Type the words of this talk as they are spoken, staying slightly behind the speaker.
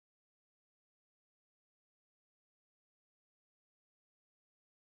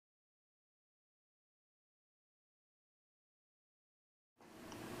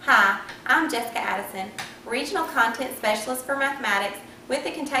Hi, I'm Jessica Addison, Regional Content Specialist for Mathematics with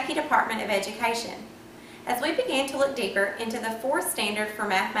the Kentucky Department of Education. As we began to look deeper into the fourth standard for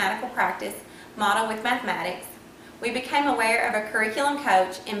mathematical practice, Model with Mathematics, we became aware of a curriculum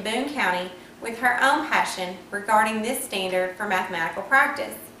coach in Boone County with her own passion regarding this standard for mathematical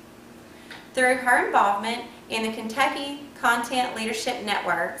practice. Through her involvement in the Kentucky Content Leadership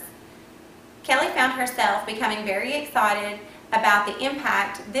Networks, Kelly found herself becoming very excited about the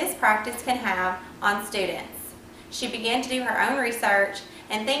impact this practice can have on students. She began to do her own research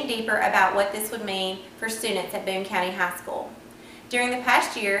and think deeper about what this would mean for students at Boone County High School. During the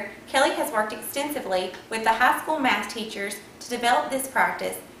past year, Kelly has worked extensively with the high school math teachers to develop this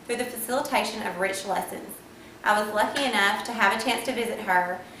practice through the facilitation of rich lessons. I was lucky enough to have a chance to visit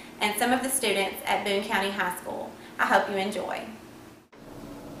her and some of the students at Boone County High School. I hope you enjoy.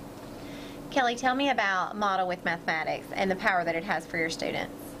 Kelly, tell me about Model with Mathematics and the power that it has for your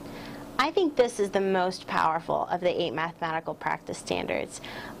students. I think this is the most powerful of the 8 mathematical practice standards.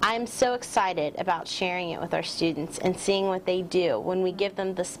 I'm so excited about sharing it with our students and seeing what they do when we give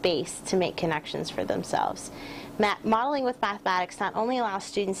them the space to make connections for themselves. Modeling with mathematics not only allows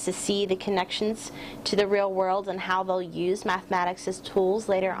students to see the connections to the real world and how they'll use mathematics as tools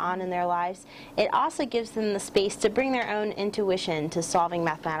later on in their lives, it also gives them the space to bring their own intuition to solving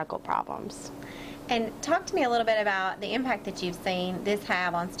mathematical problems. And talk to me a little bit about the impact that you've seen this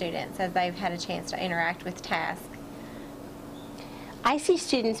have on students as they've had a chance to interact with tasks. I see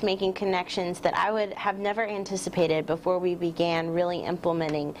students making connections that I would have never anticipated before we began really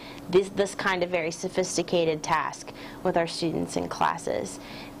implementing this kind of very sophisticated task with our students in classes.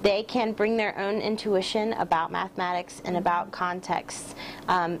 They can bring their own intuition about mathematics and about context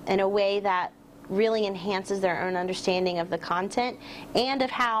in a way that really enhances their own understanding of the content and of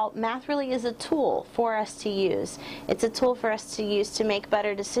how math really is a tool for us to use. It's a tool for us to use to make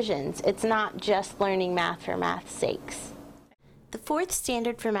better decisions. It's not just learning math for math's sakes. The fourth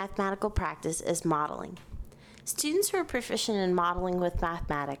standard for mathematical practice is modeling. Students who are proficient in modeling with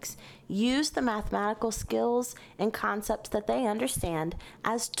mathematics use the mathematical skills and concepts that they understand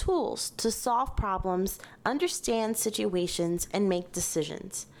as tools to solve problems, understand situations, and make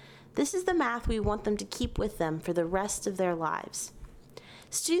decisions. This is the math we want them to keep with them for the rest of their lives.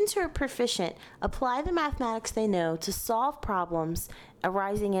 Students who are proficient apply the mathematics they know to solve problems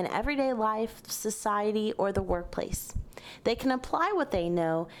arising in everyday life, society, or the workplace. They can apply what they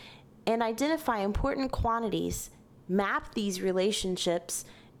know and identify important quantities, map these relationships,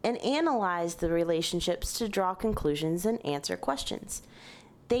 and analyze the relationships to draw conclusions and answer questions.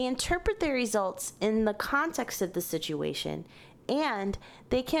 They interpret their results in the context of the situation, and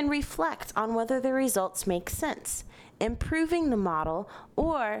they can reflect on whether the results make sense, improving the model,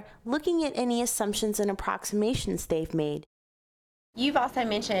 or looking at any assumptions and approximations they've made. You've also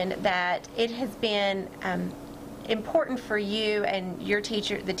mentioned that it has been important for you and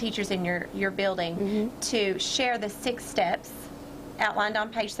the teachers in your building to share the 6 steps outlined on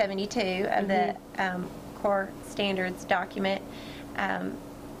page 72 of the core standards document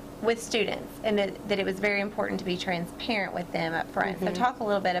with students, and that it was very important to be transparent with them up front. So talk a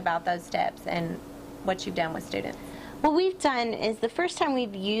little bit about those steps and what you've done with students. What we've done is the first time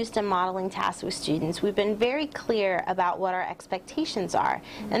we've used a modeling task with students, we've been very clear about what our expectations are.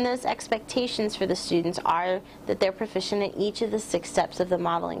 And those expectations for the students are that they're proficient at each of the 6 steps of the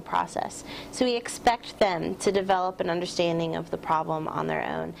modeling process. So we expect them to develop an understanding of the problem on their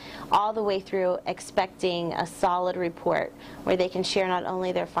own, all the way through expecting a solid report where they can share not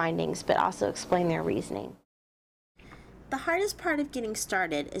only their findings but also explain their reasoning. The hardest part of getting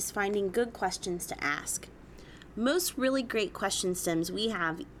started is finding good questions to ask. Most really great question stems we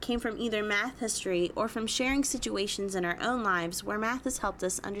have came from either math history or from sharing situations in our own lives where math has helped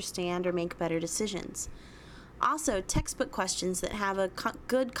us understand or make better decisions. Also, textbook questions that have a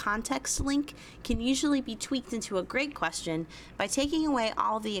good context link can usually be tweaked into a great question by taking away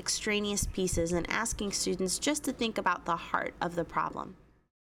all the extraneous pieces and asking students just to think about the heart of the problem.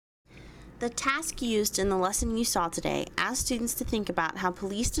 The task used in the lesson you saw today asked students to think about how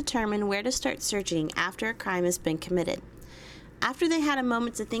police determine where to start searching after a crime has been committed. After they had a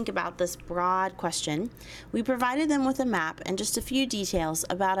moment to think about this broad question, we provided them with a map and just a few details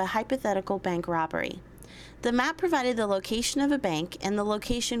about a hypothetical bank robbery. The map provided the location of a bank and the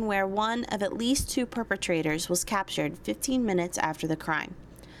location where one of at least 2 perpetrators was captured 15 minutes after the crime.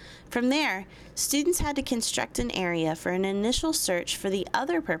 From there, students had to construct an area for an initial search for the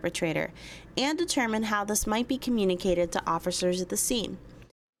other perpetrator and determine how this might be communicated to officers at the scene.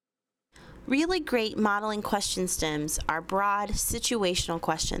 Really great modeling question stems are broad, situational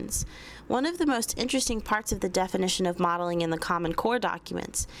questions. One of the most interesting parts of the definition of modeling in the Common Core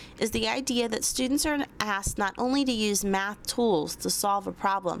documents is the idea that students are asked not only to use math tools to solve a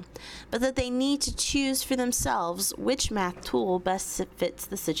problem, but that they need to choose for themselves which math tool best fits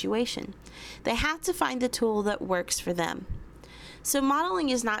the situation. They have to find the tool that works for them. So modeling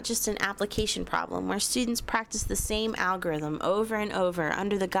is not just an application problem where students practice the same algorithm over and over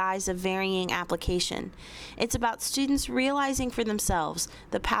under the guise of varying application. It's about students realizing for themselves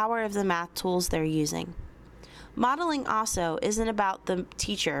the power of the math tools they're using. Modeling also isn't about the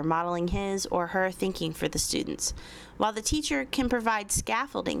teacher modeling his or her thinking for the students. While the teacher can provide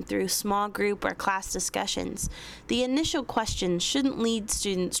scaffolding through small group or class discussions, the initial questions shouldn't lead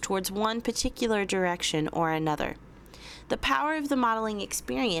students towards one particular direction or another. The power of the modeling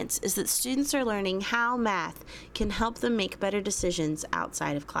experience is that students are learning how math can help them make better decisions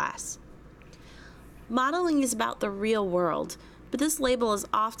outside of class. Modeling is about the real world, but this label is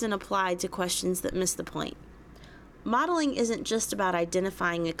often applied to questions that miss the point. Modeling isn't just about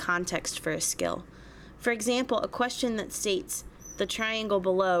identifying a context for a skill. For example, a question that states, "The triangle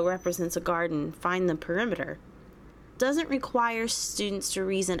below represents a garden, find the perimeter," doesn't require students to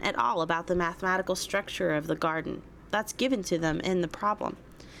reason at all about the mathematical structure of the garden. That's given to them in the problem.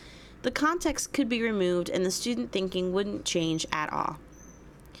 The context could be removed and the student thinking wouldn't change at all.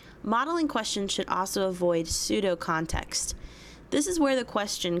 Modeling questions should also avoid pseudo-context. This is where the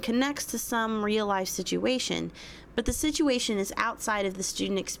question connects to some real-life situation, but the situation is outside of the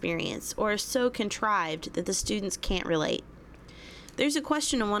student experience or is so contrived that the students can't relate. There's a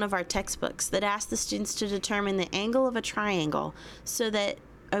question in one of our textbooks that asks the students to determine the angle of a triangle so that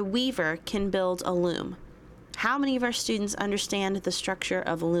a weaver can build a loom. How many of our students understand the structure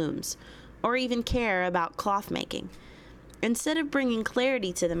of looms, or even care about cloth making? Instead of bringing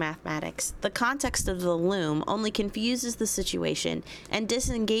clarity to the mathematics, the context of the loom only confuses the situation and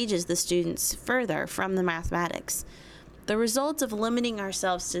disengages the students further from the mathematics. The result of limiting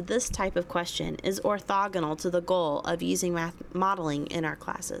ourselves to this type of question is orthogonal to the goal of using modeling in our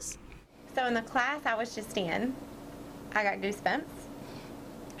classes. So in the class I was just in, I got goosebumps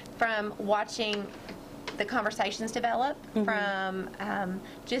from watching the conversations develop, from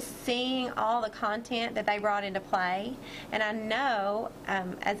just seeing all the content that they brought into play. And I know,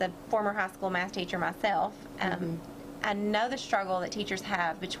 as a former high school math teacher myself, I know the struggle that teachers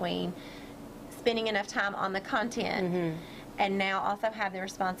have between spending enough time on the content and now also have the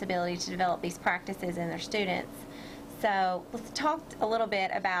responsibility to develop these practices in their students. So let's talk a little bit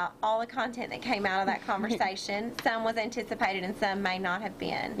about all the content that came out of that conversation. Some was anticipated and some may not have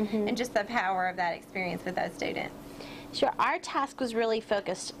been, and just the power of that experience with those students. Sure. Our task was really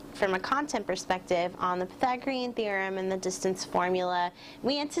focused from a content perspective on the Pythagorean theorem and the distance formula.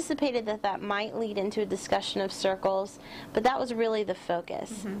 We anticipated that that might lead into a discussion of circles, but that was really the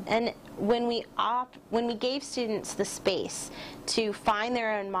focus. And when we gave students the space to find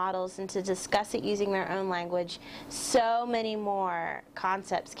their own models and to discuss it using their own language, so many more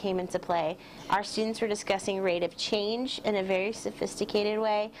concepts came into play. Our students were discussing rate of change in a very sophisticated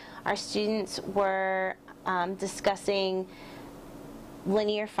way. Our students were discussing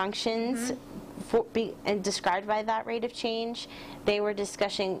linear functions and described by that rate of change. They were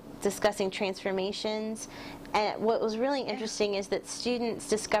discussing transformations. And what was really interesting is that students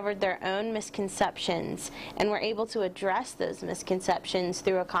discovered their own misconceptions and were able to address those misconceptions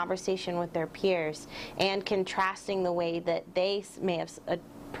through a conversation with their peers and contrasting the way that they may have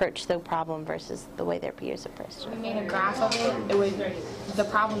approach the problem versus the way their peers approached it. We made a graph of it. The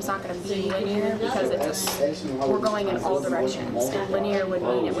problem's not going to be linear because we're going in all directions. And linear would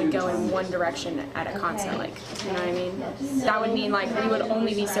mean it would go in one direction at a constant, you know what I mean? That would mean we would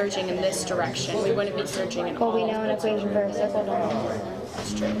only be searching in this direction. We wouldn't be searching in all. Well, we know an equation for a circle, don't we?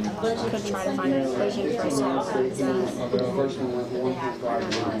 That's true. We could try to find an equation for a circle.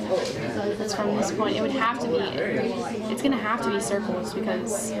 That's from this point. It would have to be. It's going to have to be circles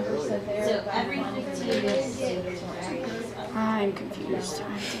because I'm confused.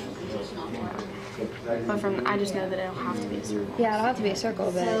 But I just know that it'll have to be a circle. Yeah, it'll have to be a circle,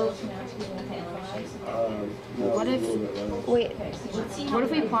 but what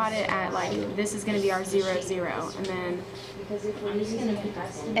if we plot it at this is going to be our 0, 0, and then if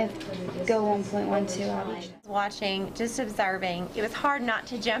go 1.12. Watching, just observing, it was hard not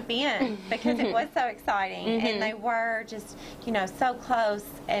to jump in because it was so exciting, and they were just, so close,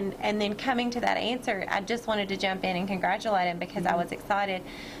 and then coming to that answer, I just wanted to jump in and congratulate him because I was excited,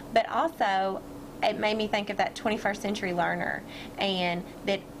 but also it made me think of that 21st century learner, and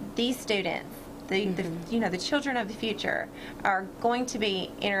that these students, the children of the future are going to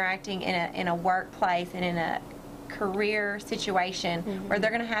be interacting in a workplace and in a career situation where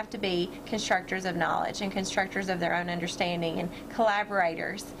they're going to have to be constructors of knowledge and constructors of their own understanding and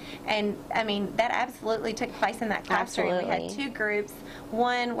collaborators. And I mean, that absolutely took place in that classroom. Absolutely. We had 2 groups,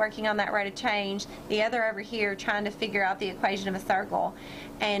 one working on that rate of change, the other over here trying to figure out the equation of a circle.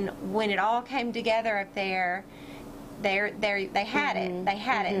 And when it all came together up there, they had it. They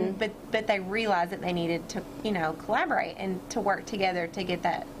had it, but they realized that they needed to, collaborate and to work together to get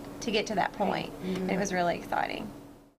to that point. And it was really exciting.